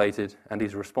modulated, and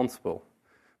he's responsible,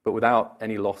 but without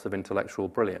any loss of intellectual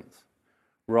brilliance,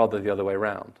 rather the other way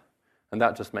around. And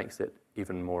that just makes it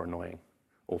even more annoying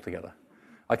altogether.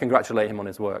 I congratulate him on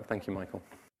his work. Thank you, Michael.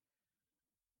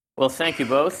 Well, thank you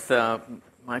both.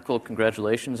 Michael,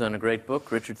 congratulations on a great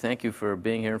book. Richard, thank you for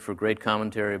being here and for great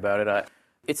commentary about it.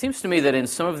 It seems to me that in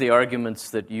some of the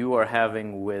arguments that you are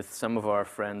having with some of our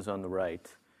friends on the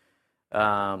right,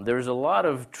 there's a lot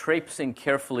of traipsing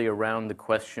carefully around the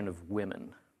question of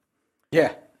women.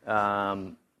 Yeah.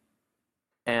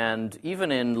 And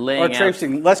even in laying out... Or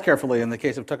traipsing less carefully in the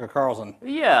case of Tucker Carlson.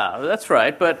 Yeah, that's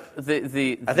right. But I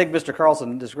think Mr.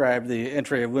 Carlson described the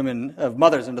entry of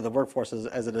mothers into the workforce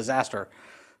as a disaster,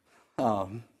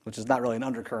 which is not really an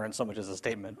undercurrent so much as a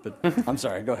statement. But I'm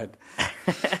sorry, go ahead.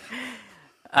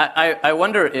 I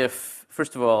wonder if,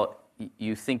 first of all,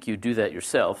 you think you do that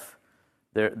yourself.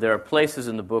 There are places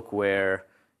in the book where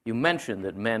you mention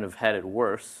that men have had it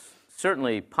worse.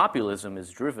 Certainly, populism is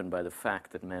driven by the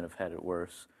fact that men have had it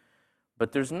worse,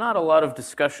 but there's not a lot of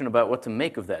discussion about what to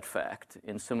make of that fact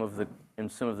in some of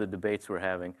the debates we're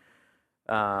having.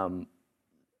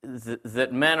 That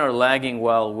men are lagging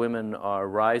while women are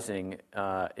rising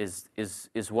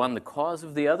is one the cause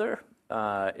of the other?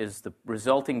 Is the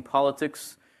resulting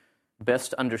politics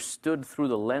best understood through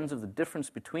the lens of the difference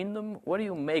between them? What do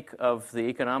you make of the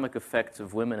economic effects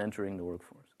of women entering the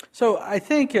workforce? So I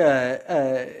think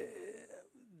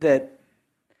that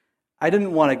I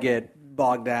didn't want to get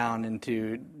bogged down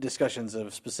into discussions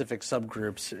of specific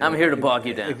subgroups. I'm here to bog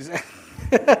you down.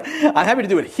 I'm happy to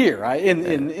do it here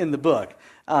in the book.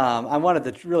 I wanted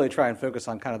to really try and focus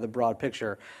on kind of the broad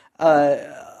picture.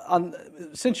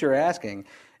 Since you're asking,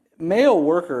 male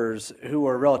workers who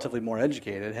are relatively more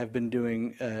educated have been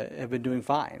doing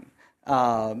fine.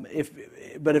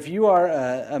 But if you are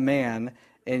a man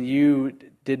and you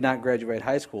did not graduate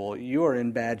high school, you are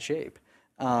in bad shape.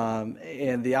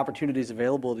 And the opportunities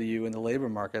available to you in the labor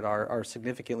market are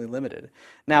significantly limited.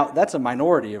 Now, that's a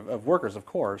minority of workers, of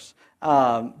course,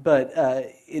 but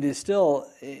it is still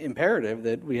imperative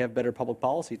that we have better public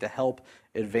policy to help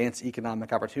advance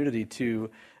economic opportunity to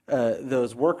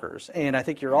those workers. And I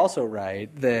think you're also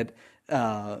right that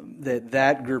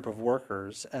that group of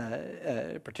workers,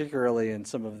 particularly in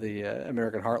some of the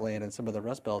American heartland and some of the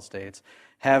Rust Belt states,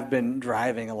 have been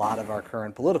driving a lot of our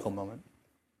current political moment.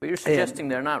 But you're suggesting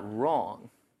they're not wrong.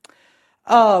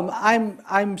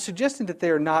 I'm suggesting that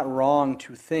they're not wrong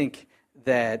to think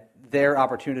that their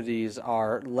opportunities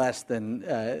are less than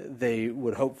they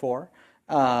would hope for.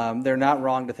 They're not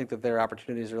wrong to think that their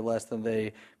opportunities are less than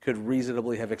they could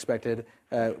reasonably have expected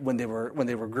when they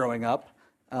were growing up.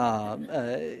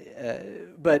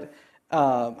 But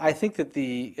I think that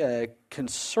the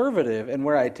conservative, and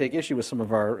where I take issue with some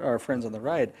of our friends on the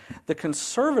right, the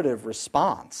conservative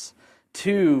response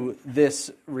to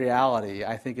this reality,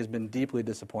 I think, has been deeply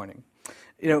disappointing.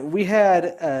 We had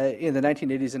in the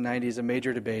 1980s and 90s a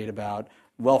major debate about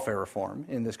welfare reform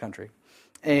in this country,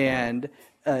 and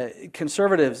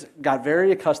conservatives got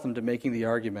very accustomed to making the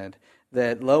argument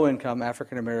that low-income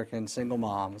African-American single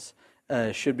moms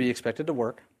should be expected to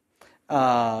work,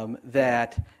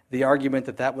 that the argument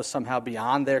that was somehow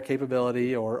beyond their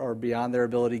capability or beyond their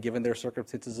ability given their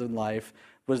circumstances in life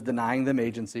was denying them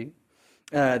agency.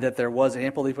 That there was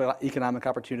ample economic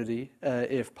opportunity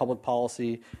if public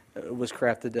policy was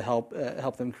crafted to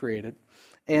help them create it.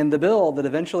 And the bill that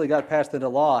eventually got passed into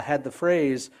law had the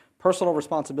phrase personal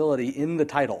responsibility in the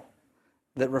title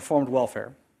that reformed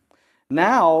welfare.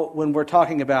 Now, when we're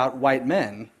talking about white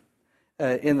men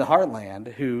in the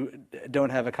heartland who don't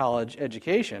have a college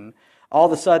education, all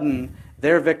of a sudden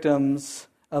they're victims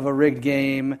of a rigged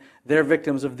game, they're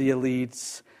victims of the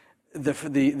elites.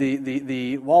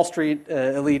 the Wall Street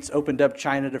elites opened up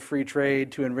China to free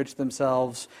trade to enrich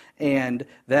themselves, and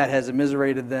that has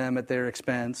immiserated them at their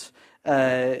expense.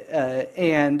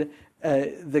 And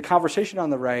the conversation on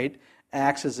the right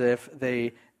acts as if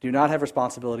they do not have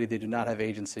responsibility, they do not have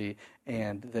agency,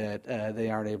 and that they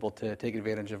aren't able to take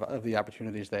advantage of the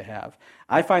opportunities they have.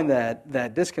 I find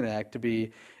that disconnect to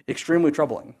be extremely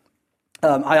troubling.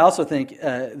 I also think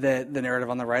that the narrative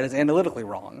on the right is analytically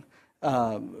wrong.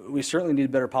 We certainly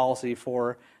need better policy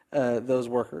for those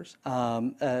workers,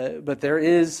 but there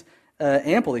is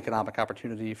ample economic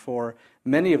opportunity for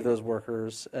many of those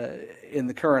workers in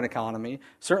the current economy,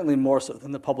 certainly more so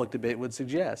than the public debate would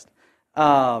suggest.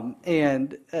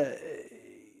 Finally,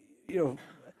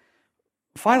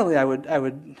 I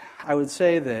would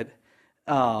say that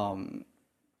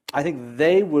I think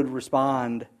they would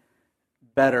respond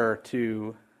better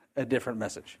to a different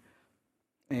message,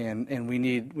 and we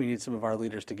need some of our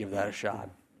leaders to give that a shot.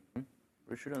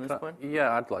 Richard, on this point?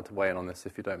 Yeah, I'd like to weigh in on this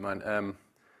if you don't mind.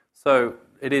 So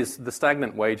it is, the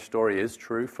stagnant wage story is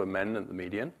true for men at the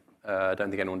median. I don't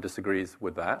think anyone disagrees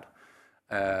with that.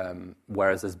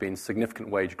 Whereas there's been significant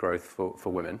wage growth for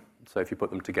women. So if you put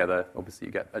them together, obviously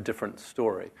you get a different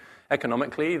story.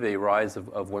 Economically, the rise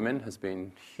of women has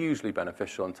been hugely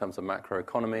beneficial in terms of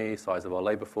macroeconomy, size of our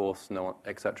labor force,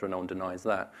 et cetera. No one denies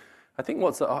that. I think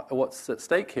what's at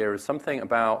stake here is something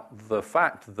about the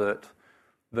fact that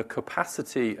the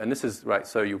capacity, and this is right,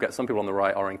 so you get some people on the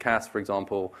right, Oren Cass, for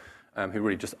example, who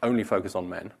really just only focus on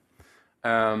men.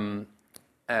 And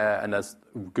there's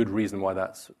good reason why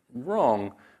that's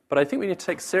wrong. But I think we need to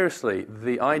take seriously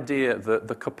the idea that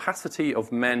the capacity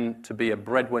of men to be a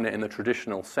breadwinner in the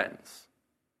traditional sense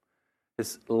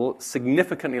is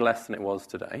significantly less than it was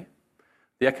today.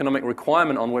 The economic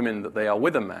requirement on women that they are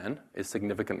with a man is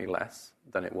significantly less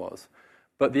than it was.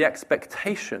 But the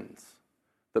expectations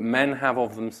that men have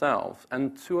of themselves,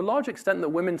 and to a large extent that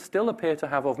women still appear to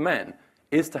have of men,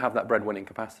 is to have that breadwinning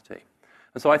capacity.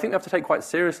 And so I think we have to take quite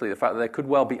seriously the fact that there could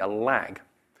well be a lag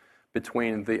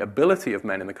between the ability of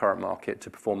men in the current market to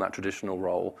perform that traditional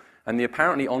role and the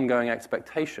apparently ongoing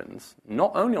expectations,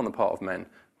 not only on the part of men,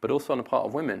 but also on the part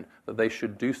of women, that they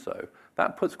should do so.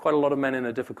 That puts quite a lot of men in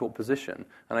a difficult position,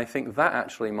 and I think that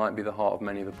actually might be the heart of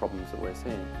many of the problems that we're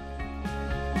seeing.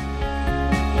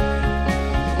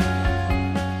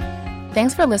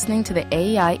 Thanks for listening to the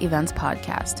AEI Events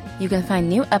Podcast. You can find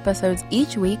new episodes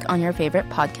each week on your favorite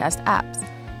podcast apps.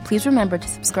 Please remember to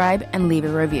subscribe and leave a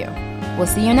review. We'll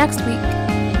see you next week.